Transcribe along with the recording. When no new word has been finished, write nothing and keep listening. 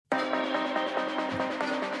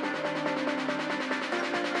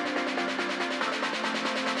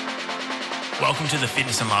Welcome to the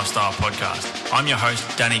Fitness and Lifestyle Podcast. I'm your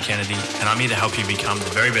host, Danny Kennedy, and I'm here to help you become the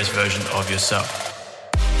very best version of yourself.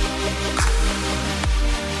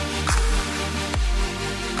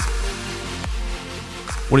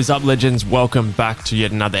 What is up, legends? Welcome back to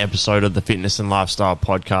yet another episode of the Fitness and Lifestyle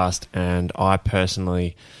Podcast, and I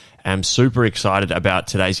personally am super excited about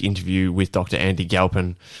today's interview with Dr. Andy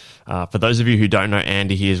Galpin. For those of you who don't know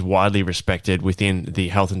Andy, he is widely respected within the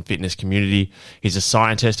health and fitness community. He's a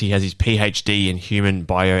scientist. He has his PhD in human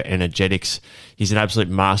bioenergetics. He's an absolute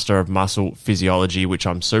master of muscle physiology, which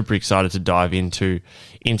I'm super excited to dive into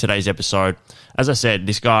in today's episode. As I said,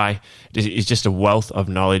 this guy is just a wealth of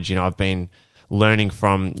knowledge. I've been learning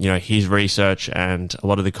from his research and a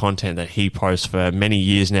lot of the content that he posts for many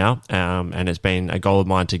years now, and it's been a goal of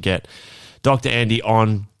mine to get Dr. Andy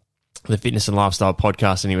on the Fitness and Lifestyle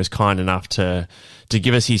Podcast, and he was kind enough to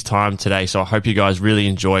give us his time today. So I hope you guys really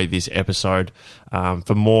enjoy this episode.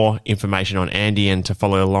 For more information on Andy and to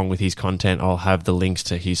follow along with his content, I'll have the links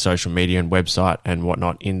to his social media and website and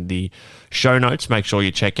whatnot in the show notes. Make sure you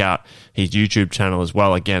check out his YouTube channel as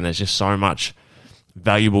well. Again, there's just so much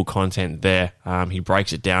valuable content there. He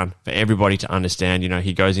breaks it down for everybody to understand.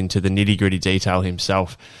 He goes into the nitty-gritty detail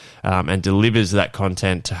himself, and delivers that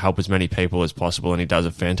content to help as many people as possible, and he does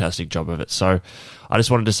a fantastic job of it. So I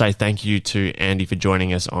just wanted to say thank you to Andy for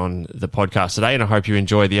joining us on the podcast today, and I hope you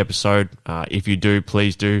enjoy the episode. If you do,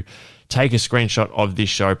 please do take a screenshot of this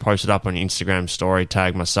show, post it up on Instagram story,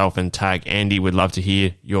 tag myself and tag Andy. We'd love to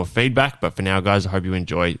hear your feedback, but for now, guys, I hope you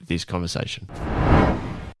enjoy this conversation.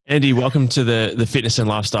 Andy, welcome to the Fitness and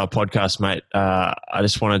Lifestyle Podcast, mate. I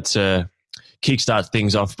just wanted to kickstart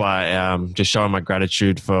things off by just showing my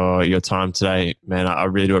gratitude for your time today, man. I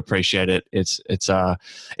really do appreciate it. It's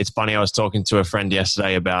funny. I was talking to a friend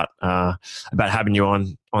yesterday about having you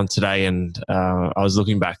on today, and I was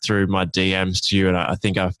looking back through my DMs to you, and I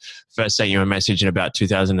think I first sent you a message in about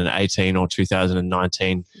 2018 or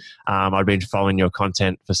 2019. I'd been following your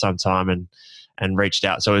content for some time and reached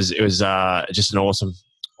out. So it was just an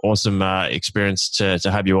awesome experience to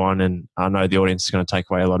have you on, and I know the audience is going to take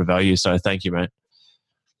away a lot of value. So thank you, mate.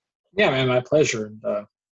 Yeah, man, my pleasure. And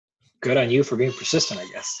good on you for being persistent, I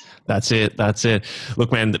guess. That's it.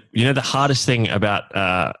 Look, man, the hardest thing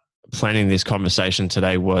about planning this conversation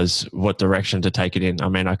today was what direction to take it in. I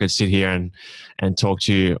mean, I could sit here and talk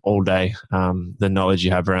to you all day. The knowledge you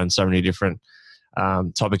have around so many different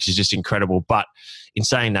topics is just incredible. But in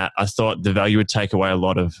saying that, I thought the audience would take away a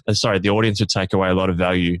lot of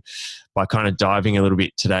value by kind of diving a little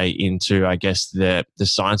bit today into, I guess, the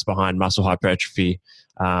science behind muscle hypertrophy,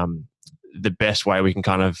 the best way we can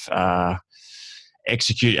kind of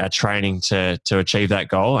execute our training to achieve that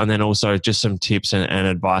goal, and then also just some tips and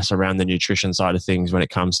advice around the nutrition side of things when it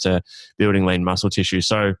comes to building lean muscle tissue.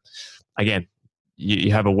 So again,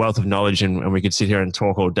 you have a wealth of knowledge, and we could sit here and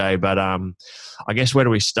talk all day, but I guess where do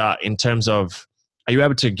we start in terms of, are you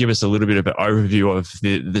able to give us a little bit of an overview of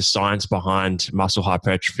the science behind muscle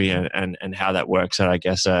hypertrophy and how that works at, I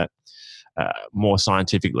guess, a more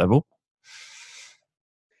scientific level?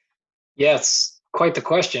 Yeah, it's quite the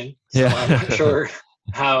question. So yeah. I'm not sure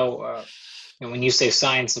how, when you say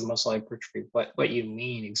science of muscle hypertrophy, what you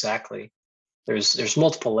mean exactly. There's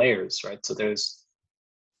multiple layers, right? So there's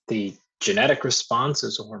the genetic response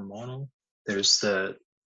is hormonal. There's the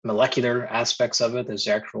molecular aspects of it. There's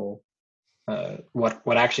the actual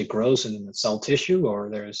what actually grows in the cell tissue, or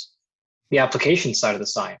there's the application side of the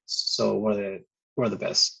science. So what are the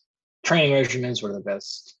best training regimens? What are the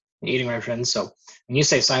best eating regimens? So when you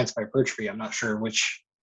say science of hypertrophy, I'm not sure which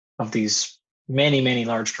of these many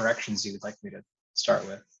large directions you would like me to start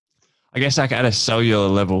with. I guess like at a cellular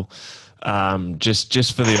level,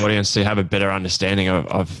 just for the audience to have a better understanding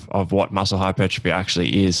of what muscle hypertrophy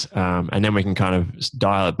actually is. And then we can kind of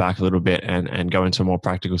dial it back a little bit and go into a more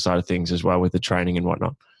practical side of things as well with the training and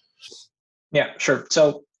whatnot. Yeah, sure.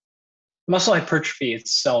 So muscle hypertrophy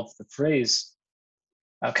itself, the phrase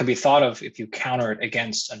can be thought of if you counter it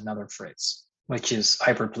against another phrase, which is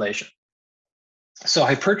hyperplasia. So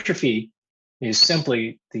hypertrophy is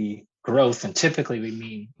simply the growth, and typically we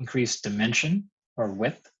mean increased dimension or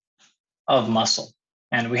width of muscle.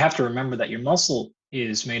 And we have to remember that your muscle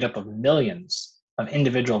is made up of millions of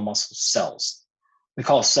individual muscle cells. We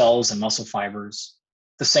call cells and muscle fibers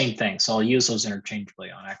the same thing. So I'll use those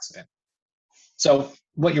interchangeably on accident. So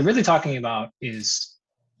what you're really talking about is,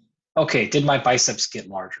 okay, did my biceps get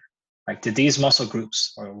larger? Right? Did these muscle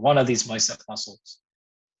groups or one of these bicep muscles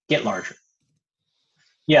get larger?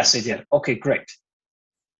 Yes, they did. Okay, great.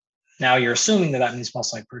 Now you're assuming that means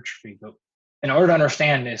muscle hypertrophy, but in order to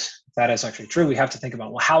understand if that is actually true, we have to think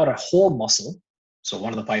about, well, how would a whole muscle, so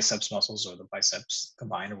one of the biceps muscles or the biceps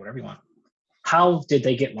combined or whatever you want, how did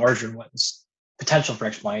they get larger and what was potential for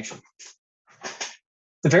explanation?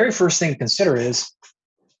 The very first thing to consider is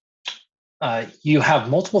you have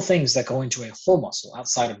multiple things that go into a whole muscle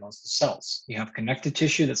outside of muscle cells. You have connective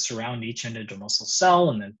tissue that surround each individual muscle cell,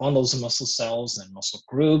 and then bundles of muscle cells and muscle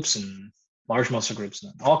groups and large muscle groups,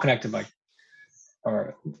 and all connected by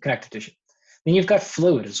or connective tissue. Then you've got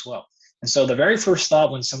fluid as well. And so the very first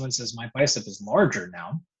thought when someone says my bicep is larger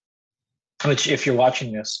now, which if you're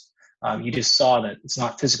watching this, you just saw that it's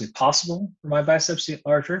not physically possible for my biceps to get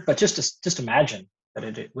larger, but just imagine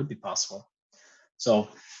that it would be possible. So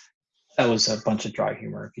that was a bunch of dry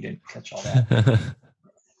humor if you didn't catch all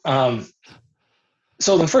that.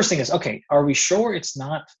 So the first thing is, okay, are we sure it's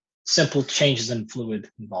not simple changes in fluid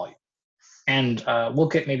and volume? And we'll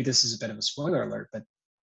get, maybe this is a bit of a spoiler alert, but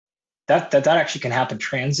that actually can happen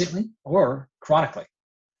transiently or chronically.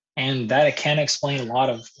 And that it can explain a lot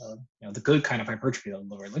of the good kind of hypertrophy that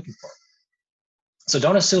we're looking for. So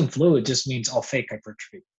don't assume fluid just means all fake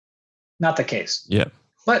hypertrophy. Not the case. Yeah.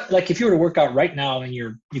 But like if you were to work out right now and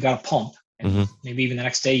you got a pump, and maybe even the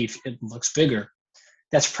next day it looks bigger,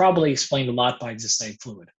 that's probably explained a lot by just say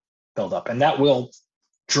fluid buildup, and that will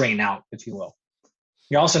drain out, if you will.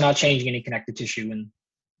 You're also not changing any connective tissue in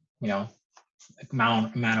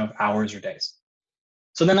amount of hours or days.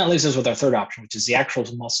 So then that leaves us with our third option, which is the actual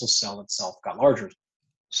muscle cell itself got larger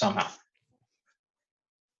somehow.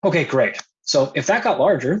 Okay, great. So if that got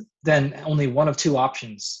larger, then only one of two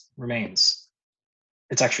options remains.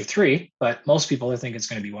 It's actually three, but most people think it's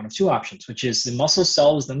going to be one of two options, which is the muscle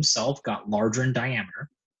cells themselves got larger in diameter.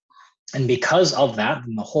 And because of that,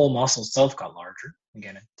 then the whole muscle itself got larger,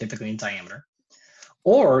 again, typically in diameter.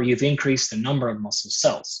 Or you've increased the number of muscle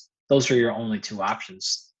cells. Those are your only two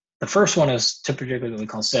options. The first one is typically what we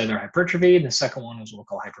call cellular hypertrophy. The second one is what we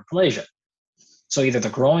call hyperplasia. So either the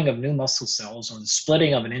growing of new muscle cells or the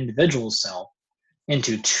splitting of an individual cell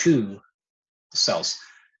into two cells.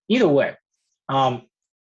 Either way,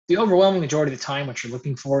 the overwhelming majority of the time, what you're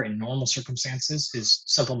looking for in normal circumstances is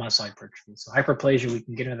simple muscle hypertrophy. So hyperplasia, we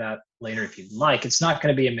can get into that later if you'd like. It's not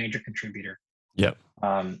going to be a major contributor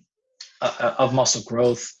of muscle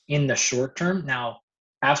growth in the short term. Now,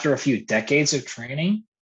 after a few decades of training,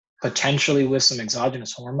 potentially with some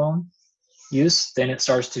exogenous hormone use, then it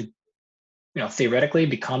starts to, theoretically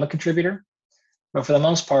become a contributor. But for the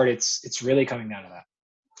most part, it's really coming down to that.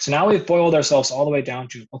 So now we've boiled ourselves all the way down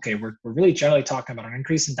to, okay, we're really generally talking about an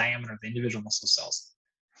increase in diameter of the individual muscle cells.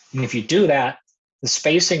 And if you do that, the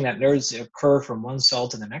spacing that needs to occur from one cell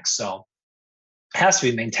to the next cell has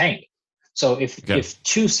to be maintained. So if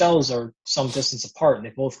two cells are some distance apart and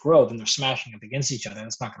they both grow, then they're smashing up against each other.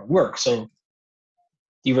 That's not going to work. So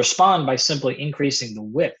you respond by simply increasing the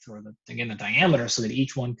width or the diameter so that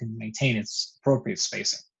each one can maintain its appropriate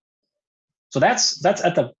spacing. So that's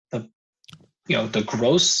at the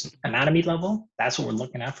gross anatomy level. That's what we're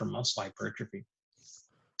looking at for muscle hypertrophy.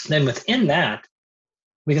 Then within that,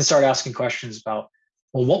 we can start asking questions about,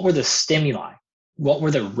 well, what were the stimuli? What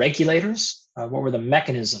were the regulators? What were the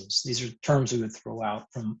mechanisms? These are terms we would throw out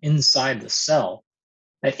from inside the cell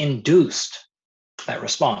that induced that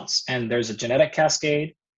response. And there's a genetic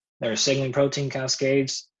cascade, there are signaling protein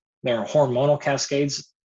cascades, there are hormonal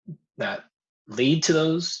cascades that lead to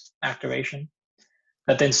those activation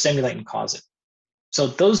that then stimulate and cause it. So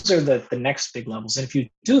those are the next big levels. And if you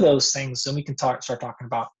do those things, then we can start talking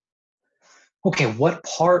about, okay, what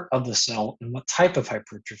part of the cell and what type of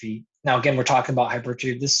hypertrophy? Now, again, we're talking about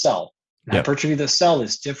hypertrophy of the cell. Hypertrophy of the cell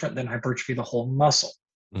is different than hypertrophy of the whole muscle.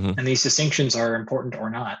 And these distinctions are important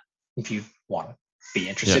or not if you want to be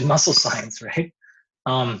interested in muscle science, right?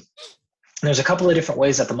 There's a couple of different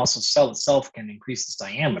ways that the muscle cell itself can increase its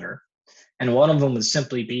diameter. And one of them would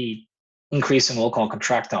simply be increasing what we'll call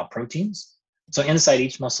contractile proteins. So inside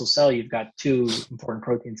each muscle cell, you've got two important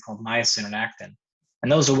proteins called myosin and actin.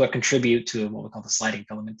 And those are what contribute to what we call the sliding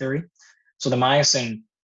filament theory. So the myosin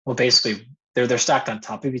will basically, they're stacked on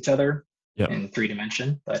top of each other in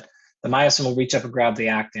 3D, but the myosin will reach up and grab the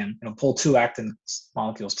actin. It'll pull two actin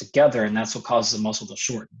molecules together, and that's what causes the muscle to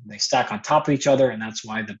shorten. They stack on top of each other, and that's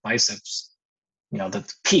why the biceps,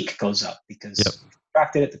 the peak goes up because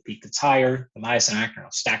contracted it, the peak gets higher. The myosin and actin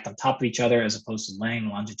are stacked on top of each other as opposed to laying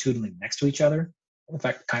longitudinally next to each other. In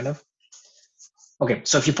fact, kind of. Okay,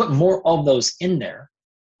 so if you put more of those in there,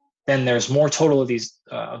 then there's more total of these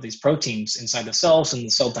proteins inside the cells, and the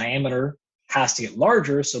cell diameter has to get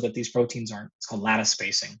larger so that these proteins aren't, it's called lattice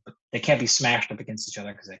spacing, but they can't be smashed up against each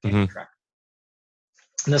other because they can't contract.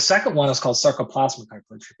 And the second one is called sarcoplasmic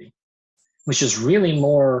hypertrophy, which is really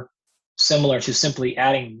more similar to simply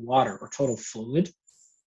adding water or total fluid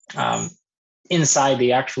inside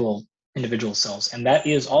the actual individual cells. And that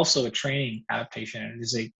is also a training adaptation,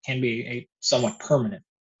 and can be a somewhat permanent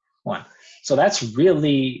one. So that's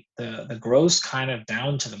really the gross kind of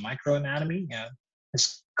down to the microanatomy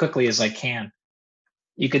as quickly as I can.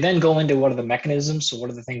 You could then go into what are the mechanisms. So what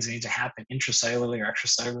are the things that need to happen intracellularly or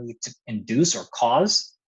extracellularly to induce or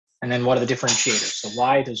cause? And then what are the differentiators? So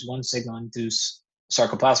why does one signal induce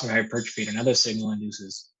sarcoplasmic hypertrophy and another signal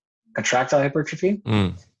induces contractile hypertrophy?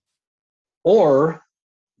 Or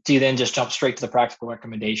do you then just jump straight to the practical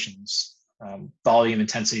recommendations, volume,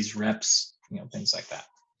 intensities, reps, things like that?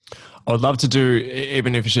 I would love to do,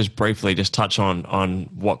 even if it's just briefly, just touch on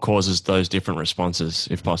what causes those different responses,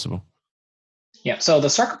 if possible. Yeah, so the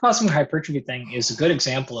sarcoplasmic hypertrophy thing is a good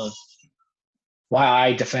example of why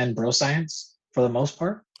I defend bro science for the most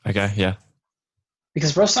part. Okay, yeah.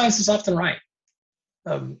 Because bro science is often right.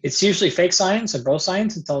 It's usually fake science and bro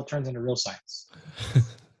science until it turns into real science.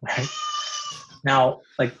 Right? Now,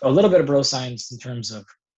 like a little bit of bro science in terms of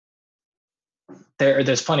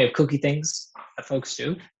there's plenty of kooky things that folks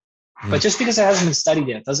do. But just because it hasn't been studied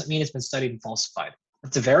yet doesn't mean it's been studied and falsified.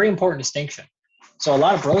 It's a very important distinction. So a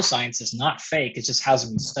lot of bro science is not fake. It just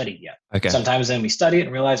hasn't been studied yet. Okay. Sometimes then we study it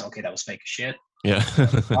and realize, okay, that was fake as shit. Yeah.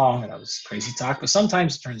 Wrong. That was crazy talk. But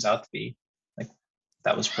sometimes it turns out to be like,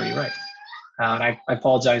 that was pretty right. And I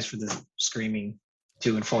apologize for the screaming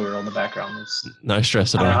 2 and 4 year old in the background. No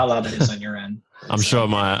stress at all. I don't know how loud that is on your end. I'm sure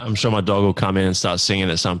my dog will come in and start singing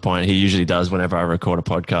at some point. He usually does whenever I record a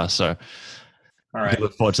podcast. So all right.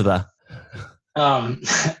 Look forward to that.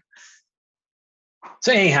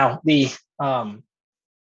 So anyhow, the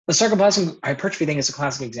sarcoplasmic hypertrophy thing is a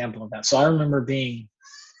classic example of that. So I remember being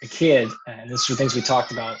a kid, and this are things we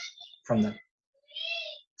talked about from the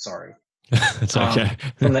it's okay.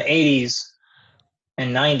 From the 80s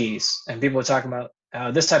and 90s, and people were talking about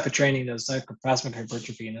this type of training does sarcoplasmic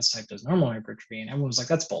hypertrophy and this type does normal hypertrophy, and everyone was like,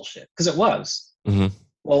 that's bullshit, because it was. Mm-hmm.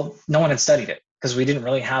 Well, no one had studied it because we didn't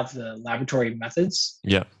really have the laboratory methods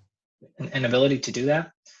and ability to do that.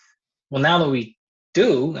 Well, now that we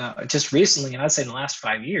do, just recently, and I'd say in the last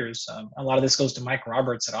 5 years, a lot of this goes to Mike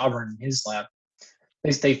Roberts at Auburn in his lab.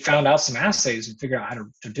 They found out some assays and figured out how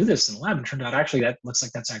to do this in the lab, and turned out actually that looks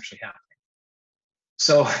like that's actually happening.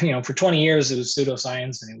 So, for 20 years, it was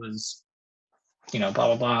pseudoscience and it was, blah,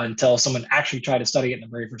 blah, blah, until someone actually tried to study it the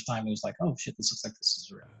very first time. It was like, oh shit, this looks like this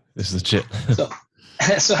is real. This is shit.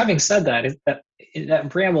 So having said that, that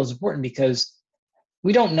preamble is important because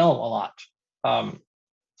we don't know a lot.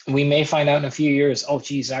 We may find out in a few years, oh,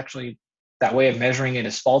 geez, actually, that way of measuring it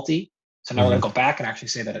is faulty. So now we're going to go back and actually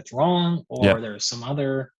say that it's wrong, or there's some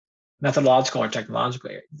other methodological or technological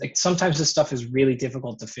area. Like sometimes this stuff is really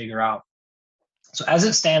difficult to figure out. So as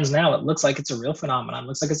it stands now, it looks like it's a real phenomenon. It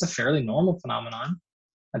looks like it's a fairly normal phenomenon.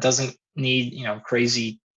 It doesn't need,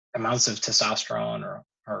 crazy amounts of testosterone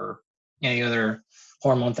or any other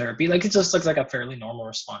hormone therapy. Like it just looks like a fairly normal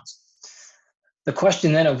response. The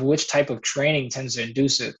question then of which type of training tends to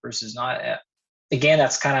induce it versus not, again,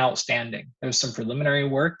 that's kind of outstanding. There's some preliminary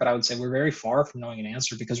work, but I would say we're very far from knowing an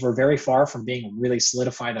answer because we're very far from being really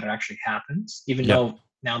solidified that it actually happens, even though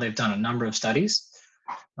now they've done a number of studies.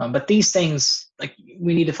 But these things, like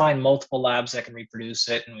we need to find multiple labs that can reproduce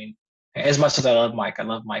it. And as much as I love Mike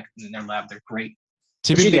in their lab, they're great.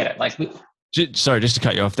 Typically, you get it. Sorry, just to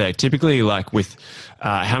cut you off there. Typically, like with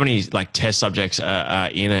how many like test subjects are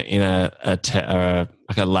in a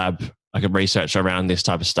lab, like a research around this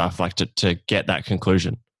type of stuff, like to get that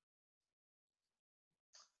conclusion?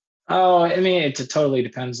 Oh, I mean, it totally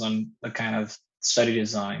depends on the kind of study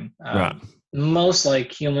design. Right. Most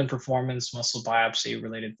like human performance, muscle biopsy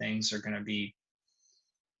related things are going to be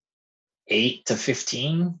 8 to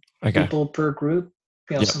 15 people per group,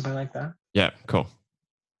 something like that. Yeah, cool.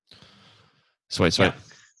 Sweet. Yeah.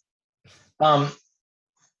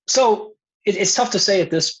 So it's tough to say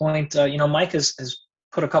at this point. Mike has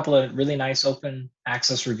put a couple of really nice open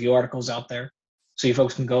access review articles out there. So you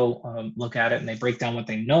folks can go look at it, and they break down what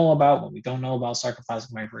they know about, what we don't know about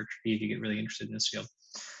sarcoplasmic hypertrophy if you get really interested in this field.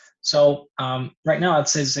 So right now I'd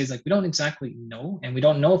say like we don't exactly know, and we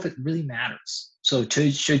don't know if it really matters. So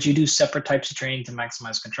should you do separate types of training to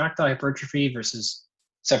maximize contractile hypertrophy versus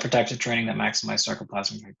separate types of training that maximize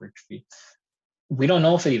sarcoplasmic hypertrophy? We don't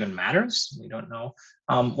know if it even matters. We don't know.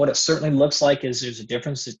 What it certainly looks like is there's a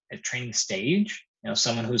difference at training stage.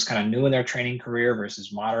 Someone who's kind of new in their training career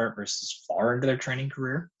versus moderate versus far into their training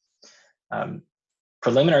career.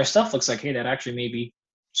 Preliminary stuff looks like, hey, that actually may be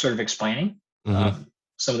sort of explaining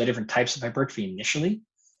some of the different types of hypertrophy initially.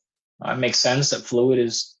 It makes sense that fluid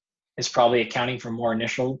is probably accounting for more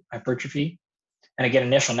initial hypertrophy. And again,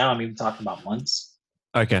 initial now, I'm even talking about months.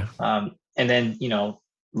 Okay. And then,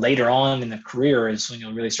 later on in the career is when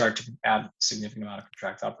you'll really start to add a significant amount of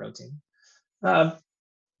contractile protein. Uh,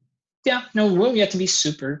 yeah, no room yet to be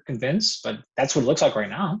super convinced, but that's what it looks like right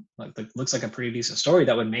now. Like, it looks like a pretty decent story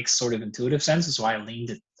that would make sort of intuitive sense. That's why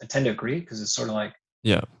I tend to agree, because it's sort of like,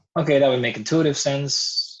 Yeah. okay, that would make intuitive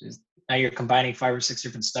sense. Now you're combining 5 or 6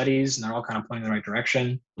 different studies, and they're all kind of pointing in the right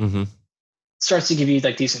direction. Mm-hmm. Starts to give you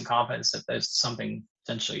like decent confidence that there's something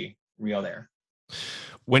potentially real there.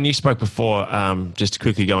 When you spoke before, just to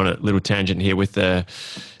quickly go on a little tangent here with the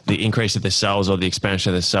increase of the cells or the expansion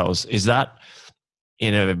of the cells, is that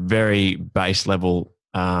in a very base level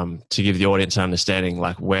to give the audience an understanding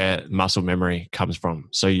like where muscle memory comes from?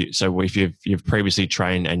 So if you've previously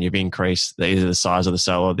trained and you've increased either the size of the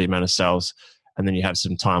cell or the amount of cells, and then you have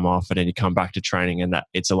some time off and then you come back to training, and that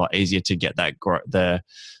it's a lot easier to get that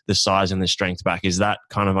the size and the strength back. Is that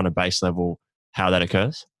kind of on a base level how that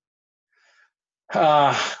occurs?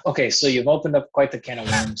 Okay, so you've opened up quite the can of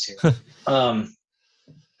worms here.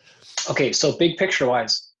 Okay, so big picture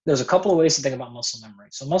wise, there's a couple of ways to think about muscle memory.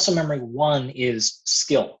 So muscle memory, one, is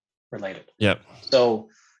skill related. Yep. So,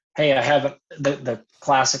 hey, I have the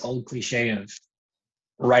classic old cliche of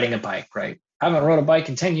riding a bike, right? I haven't rode a bike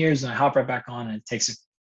in 10 years and I hop right back on and it takes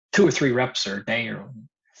 2 or 3 reps or a day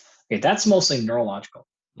okay, that's mostly neurological,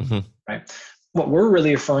 right? What we're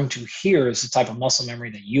really referring to here is the type of muscle memory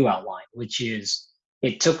that you outlined, which is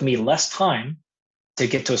it took me less time to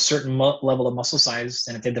get to a certain level of muscle size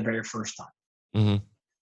than it did the very first time.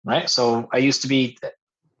 Right? So I used to be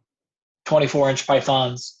 24-inch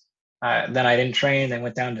pythons. Then I didn't train. They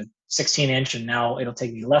went down to 16-inch, and now it'll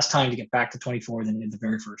take me less time to get back to 24 than it did the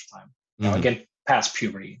very first time. Now, again, past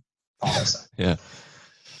puberty, all that stuff. Yeah.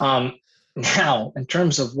 Now, in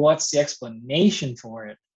terms of what's the explanation for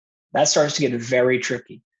it, that starts to get very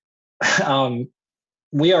tricky.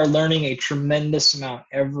 We are learning a tremendous amount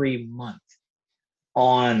every month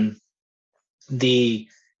on the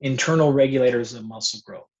internal regulators of muscle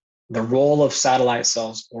growth, the role of satellite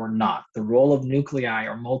cells or not, the role of nuclei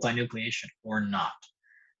or multinucleation or not.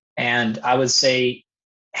 And I would say,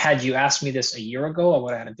 had you asked me this a year ago, I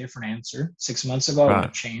would have had a different answer. 6 months ago, I would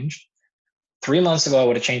have changed. 3 months ago, I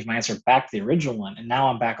would have changed my answer back to the original one. And now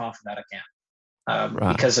I'm back off of that again.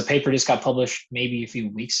 Because a paper just got published maybe a few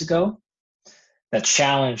weeks ago that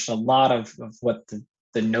challenged a lot of what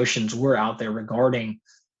the notions were out there regarding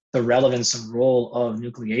the relevance and role of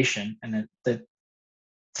nucleation, and that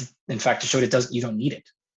in fact, it showed you don't need it.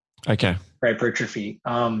 Okay. For hypertrophy.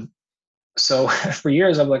 So for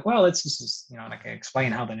years, I'm like, well, this is, and I can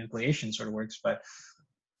explain how the nucleation sort of works, but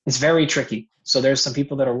it's very tricky. So there's some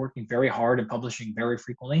people that are working very hard and publishing very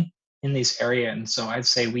frequently in this area. And so I'd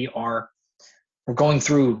say we're going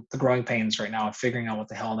through the growing pains right now of figuring out what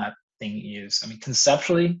the hell that thing is. I mean,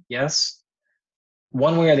 conceptually, yes,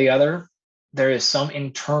 one way or the other, there is some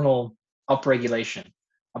internal upregulation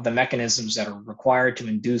of the mechanisms that are required to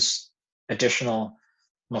induce additional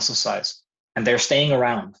muscle size. And they're staying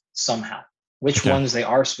around somehow. Which ones they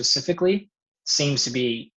are specifically seems to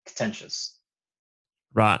be contentious.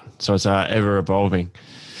 Right. So it's ever evolving.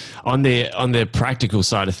 On the practical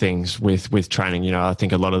side of things with training, I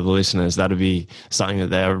think a lot of the listeners, that'll be something that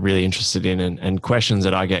they're really interested in, and questions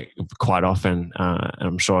that I get quite often. And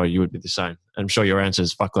I'm sure you would be the same. I'm sure your answer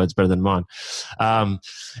is fuckloads better than mine.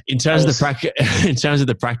 In terms of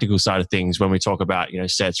the practical side of things, when we talk about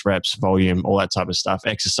sets, reps, volume, all that type of stuff,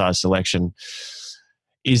 exercise selection,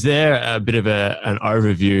 is there a bit of an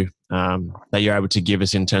overview that you're able to give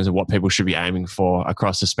us in terms of what people should be aiming for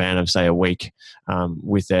across the span of, say, a week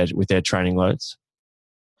with their training loads?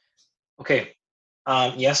 Okay.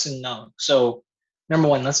 Yes and no. So number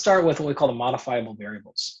one, let's start with what we call the modifiable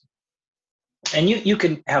variables. And you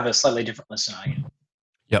can have a slightly different list than I am.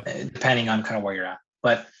 Yep. Depending on kind of where you're at.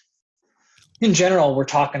 But in general, we're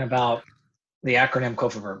talking about the acronym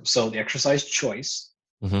COFAVERB. So the exercise choice,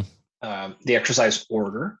 the exercise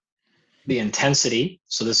order, the intensity.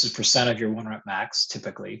 So this is percent of your 1 rep max,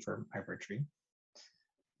 typically for hypertrophy.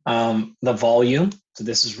 The volume. So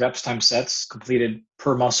this is reps times sets completed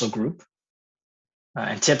per muscle group,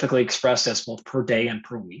 and typically expressed as both per day and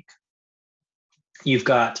per week. You've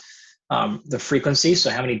got the frequency. So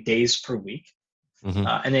how many days per week.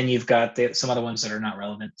 And then you've got some other ones that are not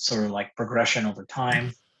relevant, sort of like progression over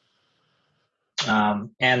time,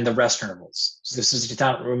 and the rest intervals. So this is the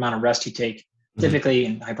amount of rest you take, typically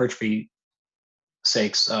in hypertrophy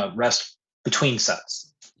sakes, rest between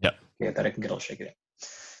sets. Yep. Okay, that I can get all shaky there.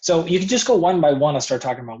 So you can just go one by one and start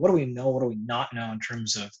talking about what do we know, what do we not know in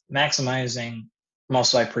terms of maximizing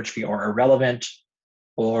muscle hypertrophy, or irrelevant,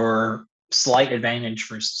 or slight advantage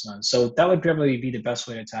versus none. So that would probably be the best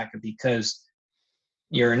way to attack it, because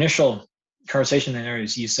your initial conversation in there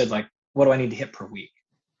is you said like, what do I need to hit per week?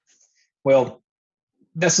 Well,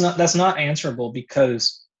 that's not answerable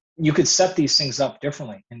because you could set these things up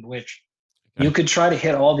differently in which you could try to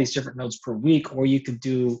hit all these different nodes per week, or you could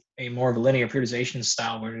do a more of a linear periodization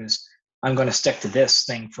style where it is, I'm going to stick to this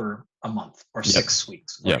thing for a month or 6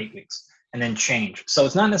 weeks or 8 weeks and then change. So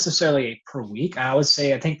it's not necessarily a per week. I would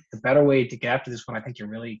say, I think the better way to get after this one, I think you're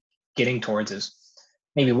really getting towards is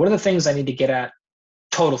maybe what are the things I need to get at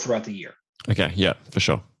total throughout the year? Okay. Yeah, for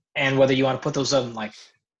sure. And whether you want to put those on like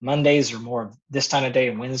Mondays or more of this time of day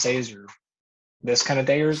and Wednesdays or this kind of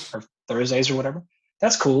day or Thursdays or whatever,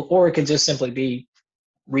 that's cool. Or it could just simply be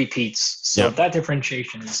repeats. So that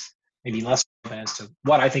differentiation is maybe less as to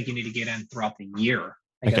what I think you need to get in throughout the year,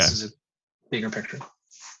 I guess is a bigger picture.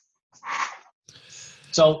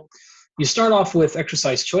 So you start off with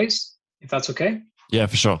exercise choice, if that's okay. Yeah,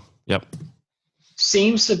 for sure. Yep.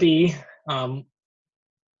 Seems to be a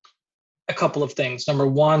couple of things. Number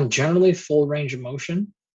one, generally full range of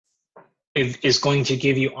motion is going to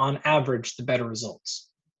give you on average the better results.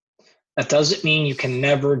 That doesn't mean you can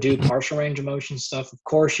never do partial range of motion stuff. Of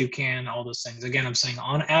course you can, all those things. Again, I'm saying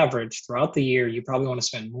on average throughout the year, you probably want to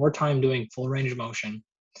spend more time doing full range of motion,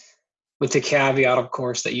 with the caveat, of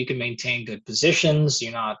course, that you can maintain good positions.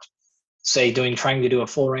 You're not, say, trying to do a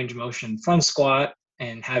full range of motion front squat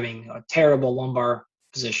and having a terrible lumbar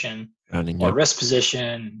position or wrist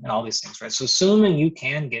position and all these things, right? So assuming you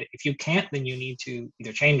can get it, if you can't, then you need to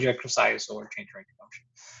either change exercise or change range of motion.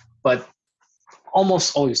 But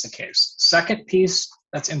almost always the case. Second piece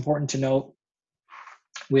that's important to note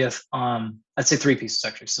with, I'd say 3 pieces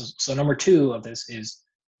actually. So number 2 of this is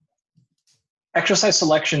exercise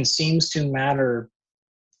selection seems to matter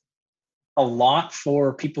a lot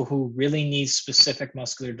for people who really need specific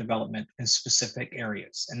muscular development in specific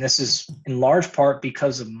areas. And this is in large part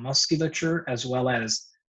because of musculature as well as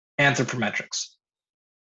anthropometrics.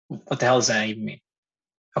 What the hell does that even mean?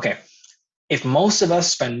 Okay. If most of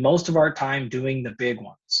us spend most of our time doing the big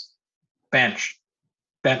ones, bench,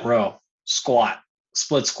 bent row, squat,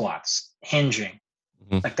 split squats, hinging,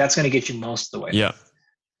 like that's going to get you most of the way. Yeah.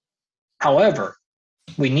 However,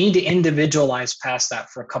 we need to individualize past that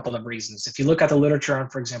for a couple of reasons. If you look at the literature on,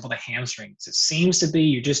 for example, the hamstrings, it seems to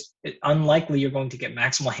be unlikely you're going to get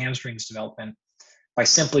maximal hamstrings development by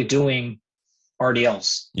simply doing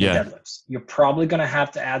RDLs and deadlifts. You're probably going to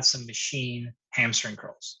have to add some machine hamstring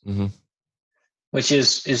curls, which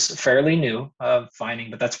is fairly new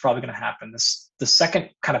finding, but that's probably going to happen. The second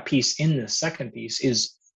kind of piece in the second piece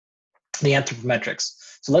is the anthropometrics.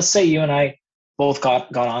 So let's say you and I both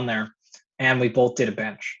got on there and we both did a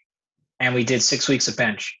bench and we did 6 weeks of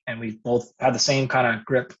bench and we both had the same kind of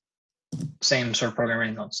grip, same sort of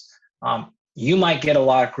programming notes. You might get a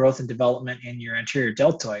lot of growth and development in your anterior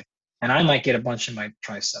deltoid, and I might get a bunch in my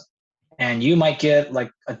tricep. And you might get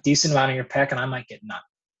like a decent amount in your pec and I might get none.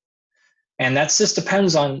 And that just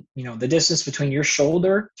depends on, the distance between your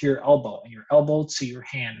shoulder to your elbow and your elbow to your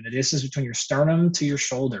hand, and the distance between your sternum to your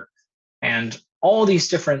shoulder, and all these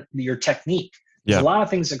different, your technique. There's a lot of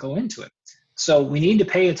things that go into it. So we need to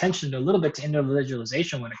pay attention to a little bit to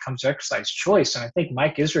individualization when it comes to exercise choice. And I think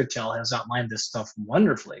Mike Israetel has outlined this stuff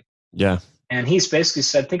wonderfully. Yeah. And he's basically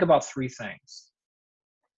said, think about 3 things.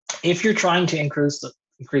 If you're trying to increase,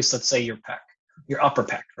 let's say your pec, your upper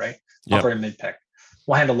pec, right? Upper and mid pec.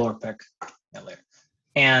 We'll handle lower pec later.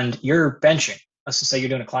 And you're benching. Let's just say you're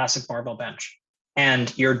doing a classic barbell bench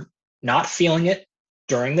and you're not feeling it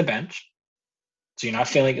during the bench. So you're not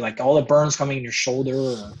feeling like all the burns coming in your shoulder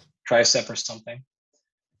or tricep or something.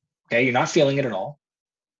 Okay, you're not feeling it at all.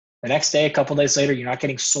 The next day, a couple days later, you're not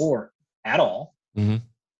getting sore at all.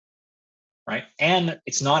 Right? And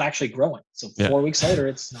it's not actually growing. So 4 weeks later,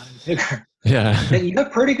 it's not any bigger. Then you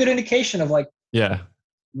have pretty good indication of like,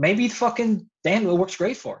 maybe fucking damn, it works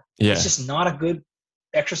great for. It's just not a good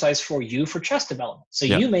exercise for you for chest development. So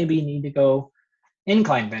you maybe need to go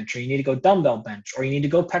incline bench, or you need to go dumbbell bench, or you need to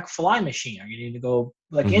go pec fly machine, or you need to go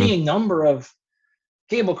like any number of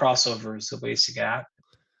cable crossovers the ways to get at.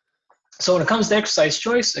 So when it comes to exercise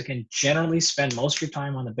choice, I can generally spend most of your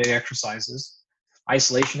time on the big exercises.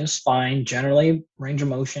 Isolation is fine. Generally, range of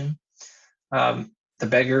motion. The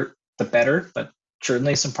better, but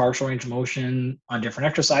certainly some partial range of motion on different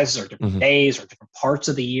exercises or different days or different parts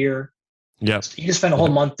of the year. So you can spend a whole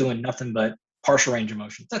month doing nothing but partial range of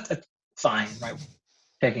motion. That's fine, right?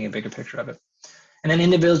 Taking a bigger picture of it. And then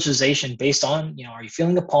individualization based on, are you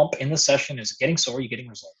feeling a pump in the session? Is it getting sore? Are you getting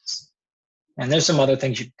results? And there's some other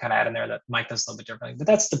things you can kind of add in there that Mike does a little bit differently, but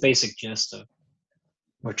that's the basic gist of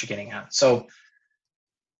what you're getting at. So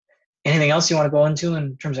anything else you want to go into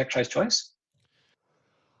in terms of exercise choice?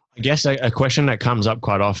 I guess a question that comes up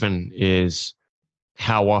quite often is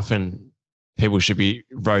how often people should be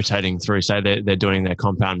rotating through. Say they're doing their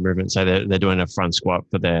compound movement. Say they're doing a front squat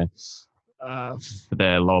for their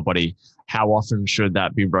lower body. How often should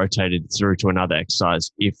that be rotated through to another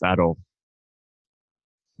exercise, if at all?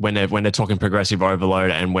 When they're talking progressive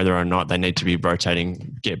overload and whether or not they need to be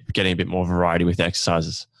rotating, getting a bit more variety with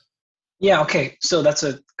exercises. Yeah. Okay. So that's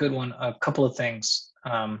a good one. A couple of things.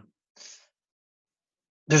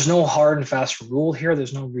 There's no hard and fast rule here.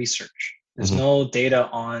 There's no research. There's no data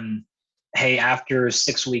on, hey, after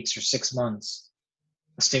 6 weeks or 6 months,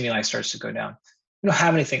 the stimuli starts to go down. We don't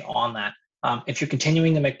have anything on that. If you're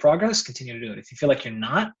continuing to make progress, continue to do it. If you feel like you're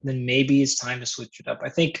not, then maybe it's time to switch it up. I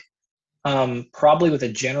think probably with a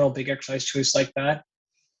general big exercise choice like that,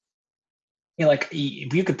 like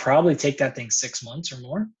you could probably take that thing 6 months or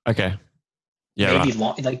more. Okay. Yeah. Maybe right.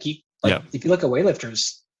 long. If you look at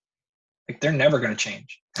weightlifters, like they're never going to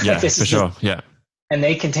change. Yeah, for sure. Yeah. And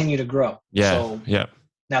they continue to grow. Yeah. So yeah.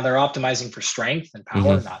 Now they're optimizing for strength and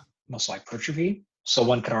power, not muscle hypertrophy. So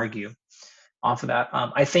one could argue off of that.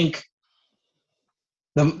 I think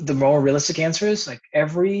the more realistic answer is like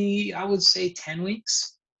I would say 10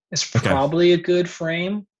 weeks is probably a good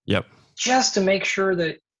frame. Yep. Just to make sure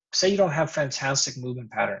that, say you don't have fantastic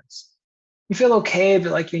movement patterns. You feel okay,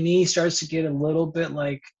 but like your knee starts to get a little bit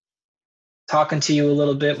like talking to you a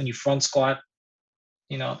little bit when you front squat,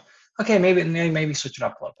 okay, maybe switch it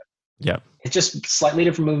up a little bit. Yeah. It's just slightly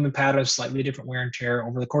different movement patterns, slightly different wear and tear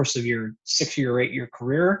over the course of your 6-year or 8-year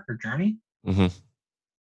career or journey.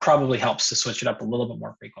 Probably helps to switch it up a little bit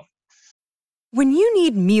more frequently. When you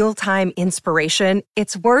need mealtime inspiration,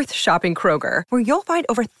 it's worth shopping Kroger, where you'll find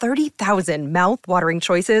over 30,000 mouth-watering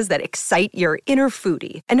choices that excite your inner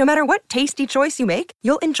foodie. And no matter what tasty choice you make,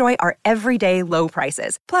 you'll enjoy our everyday low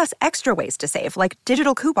prices, plus extra ways to save, like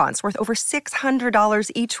digital coupons worth over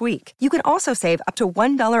 $600 each week. You can also save up to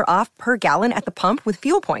 $1 off per gallon at the pump with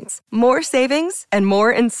fuel points. More savings and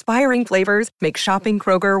more inspiring flavors make shopping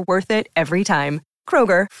Kroger worth it every time.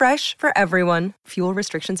 Kroger, fresh for everyone. Fuel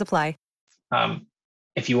restrictions apply.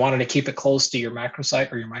 If you wanted to keep it close to your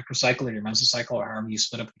macrocycle or your microcycle or your mesocycle or however you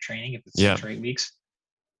split up the training, if it's 6 or 8 weeks,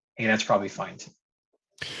 hey, that's probably fine too.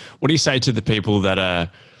 What do you say to the people that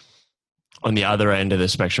are on the other end of the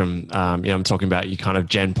spectrum? I'm talking about you kind of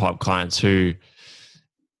Gen Pop clients who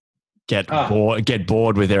get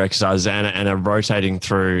bored with their exercises and are rotating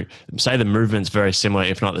through, say the movement's very similar,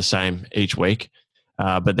 if not the same each week,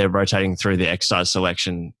 but they're rotating through the exercise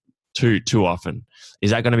selection too often. Is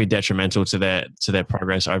that going to be detrimental to their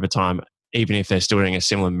progress over time, even if they're still doing a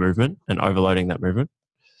similar movement and overloading that movement?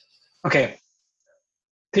 Okay.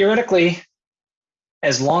 Theoretically,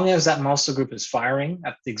 as long as that muscle group is firing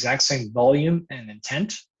at the exact same volume and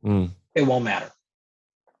intent, it won't matter.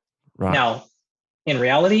 Right. Now, in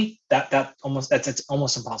reality, that's almost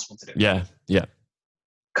impossible to do. Yeah. Yeah.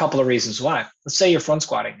 Couple of reasons why. Let's say you're front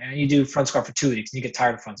squatting and you do front squat for 2 weeks and you get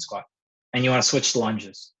tired of front squat and you want to switch to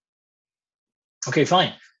lunges. Okay,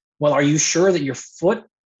 fine. Well, are you sure that your foot,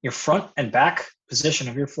 your front and back position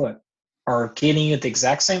of your foot are getting you at the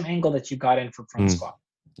exact same angle that you got in for front squat?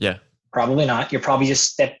 Yeah. Probably not. You're probably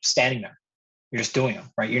just standing there. You're just doing them,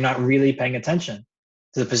 right? You're not really paying attention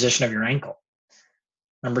to the position of your ankle.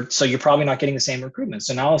 So you're probably not getting the same recruitment.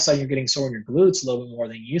 So now all of a sudden you're getting sore in your glutes a little bit more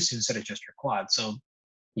than you used to instead of just your quad. So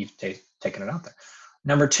you've taken it out there.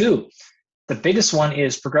 Number 2, the biggest one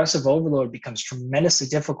is progressive overload becomes tremendously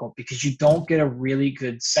difficult because you don't get a really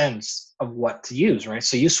good sense of what to use, right?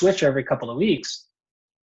 So you switch every couple of weeks.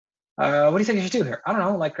 What do you think you should do here? I don't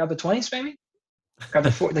know, like grab the 20s maybe? Grab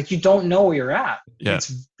the 4, like you don't know where you're at. Yeah.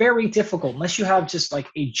 It's very difficult unless you have just like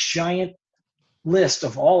a giant list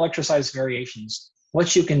of all exercise variations,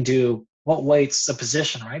 what you can do, what weights, the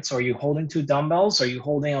position, right? So are you holding 2 dumbbells? Are you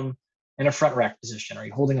holding them in a front rack position? Are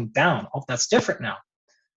you holding them down? Oh, that's different now.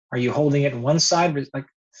 Are you holding it one side? Like,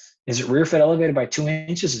 is it rear foot elevated by 2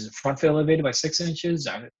 inches? Is it front foot elevated by 6 inches?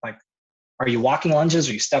 Are you walking lunges?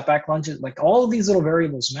 Are you step back lunges? Like all of these little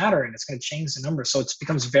variables matter and it's going to change the number. So it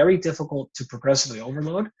becomes very difficult to progressively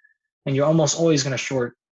overload and you're almost always going to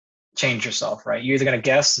short change yourself, right? You're either going to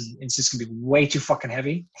guess and it's just going to be way too fucking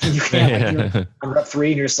heavy. You can't on rep 3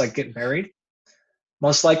 and you're just like getting buried.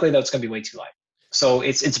 Most likely though, it's going to be way too light. So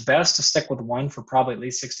it's best to stick with one for probably at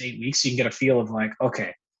least 6 to 8 weeks. So you can get a feel of like,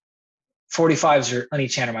 okay, 45s are on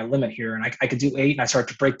each hand are my limit here. And I could do 8 and I start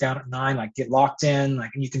to break down at 9, like get locked in,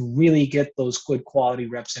 like, and you can really get those good quality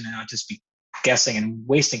reps in and not just be guessing and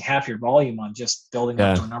wasting half your volume on just building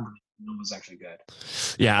up to a number that was actually good.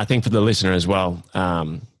 Yeah. I think for the listener as well,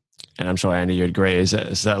 and I'm sure Andy, you'd agree, is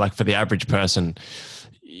that like for the average person,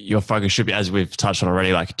 your focus should be, as we've touched on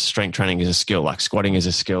already, like strength training is a skill, like squatting is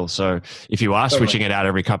a skill. So if you are switching it out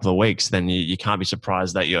every couple of weeks, then you can't be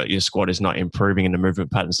surprised that your squat is not improving and the movement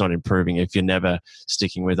pattern's not improving if you're never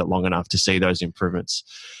sticking with it long enough to see those improvements.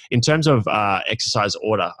 In terms of exercise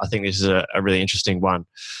order, I think this is a really interesting one.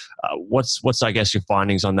 What's I guess your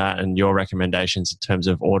findings on that and your recommendations in terms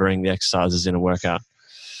of ordering the exercises in a workout?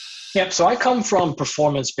 Yeah, so I come from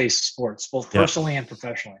performance-based sports, both personally and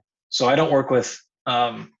professionally. So I don't work with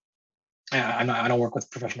I don't work with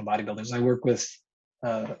professional bodybuilders. I work with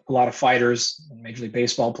a lot of fighters, and Major League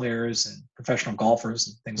Baseball players, and professional golfers,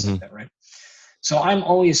 and things like that, right? So I'm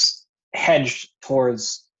always hedged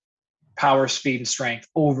towards power, speed, and strength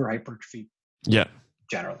over hypertrophy. Yeah,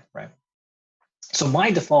 generally, right? So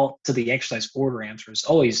my default to the exercise order answer is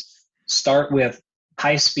always start with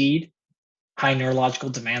high speed, high neurological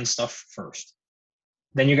demand stuff first.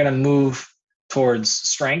 Then you're going to move towards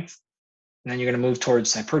strength. And then you're going to move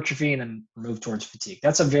towards hypertrophy and then move towards fatigue.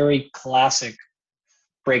 That's a very classic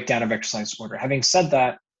breakdown of exercise order. Having said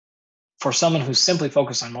that, for someone who's simply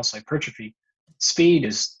focused on muscle hypertrophy, speed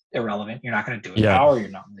is irrelevant. You're not going to do it. Yeah. Power, you're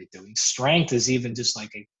not really doing. Strength is even just like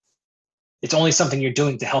it's only something you're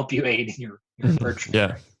doing to help you aid in your hypertrophy.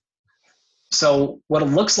 Yeah. Right? So what it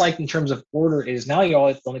looks like in terms of order is now the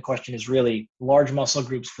only question is really large muscle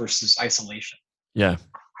groups versus isolation. Yeah.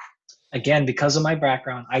 Again, because of my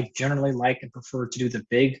background, I generally like and prefer to do the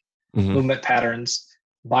big movement patterns,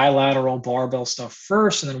 bilateral barbell stuff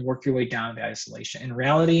first, and then work your way down to isolation. In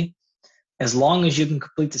reality, as long as you can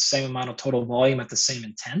complete the same amount of total volume at the same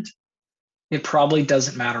intent, it probably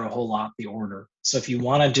doesn't matter a whole lot, the order. So if you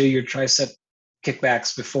want to do your tricep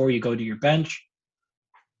kickbacks before you go to your bench,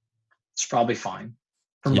 it's probably fine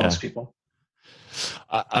for most people.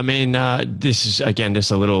 I mean, this is, again,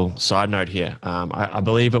 just a little side note here. I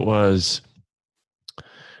believe it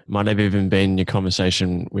might have even been your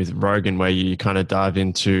conversation with Rogan where you kind of dive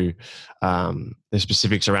into the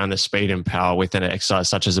specifics around the speed and power within an exercise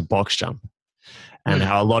such as a box jump and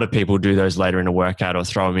how a lot of people do those later in a workout or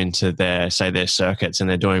throw them into their circuits and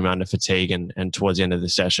they're doing them under fatigue and towards the end of the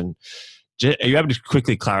session. Are you able to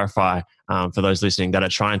quickly clarify for those listening that are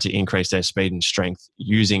trying to increase their speed and strength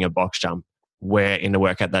using a box jump, where in the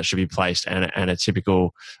workout that should be placed and a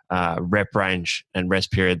typical rep range and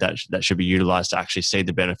rest period that should be utilized to actually see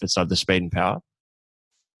the benefits of the speed and power?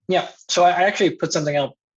 Yeah. So I actually put something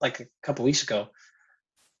out like a couple of weeks ago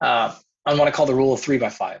on what I call the rule of 3 by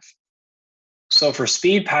 5. So for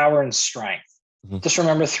speed, power, and strength, just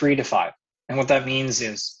remember 3 to 5. And what that means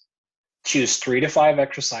is choose 3 to 5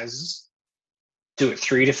 exercises, do it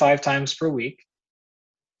 3 to 5 times per week,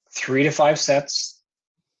 3 to 5 sets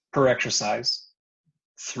per exercise,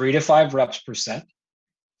 3 to 5 reps per set,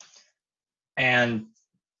 and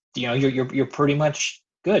you're pretty much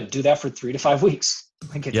good. Do that for 3 to 5 weeks.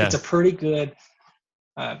 It's a pretty good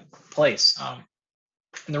place. And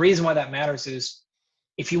the reason why that matters is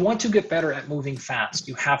if you want to get better at moving fast,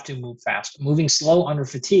 you have to move fast. Moving slow under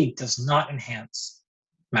fatigue does not enhance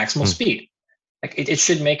maximal speed. Like it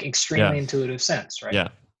should make extremely intuitive sense, right? Yeah.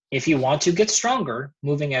 If you want to get stronger,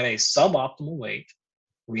 moving at a suboptimal weight,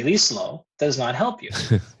 really slow, does not help you.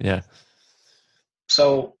 Yeah.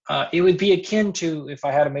 So it would be akin to if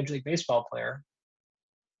I had a Major League Baseball player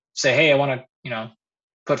say, "Hey, I want to,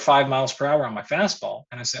 put 5 miles per hour on my fastball,"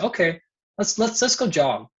 and I say, "Okay, let's go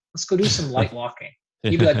jog. Let's go do some light walking."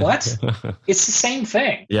 You'd be like, "What?" It's the same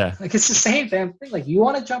thing. Yeah. Like it's the same damn thing. Like you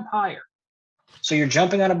want to jump higher, so you're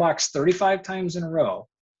jumping on a box 35 times in a row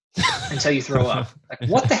until you throw up. Like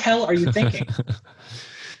what the hell are you thinking?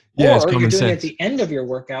 Yeah, or you're doing sense. it at the end of your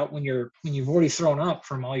workout when you've already thrown up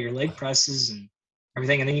from all your leg presses and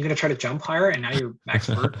everything, and then you're going to try to jump higher, and now your max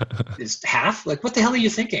vert is half. Like, what the hell are you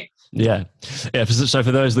thinking? Yeah. So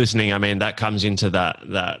for those listening, I mean, that comes into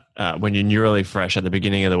that when you're neurally fresh at the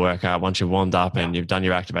beginning of the workout. Once you've warmed up and you've done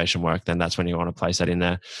your activation work, then that's when you want to place that in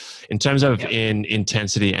there. In terms of in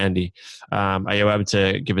intensity, Andy, are you able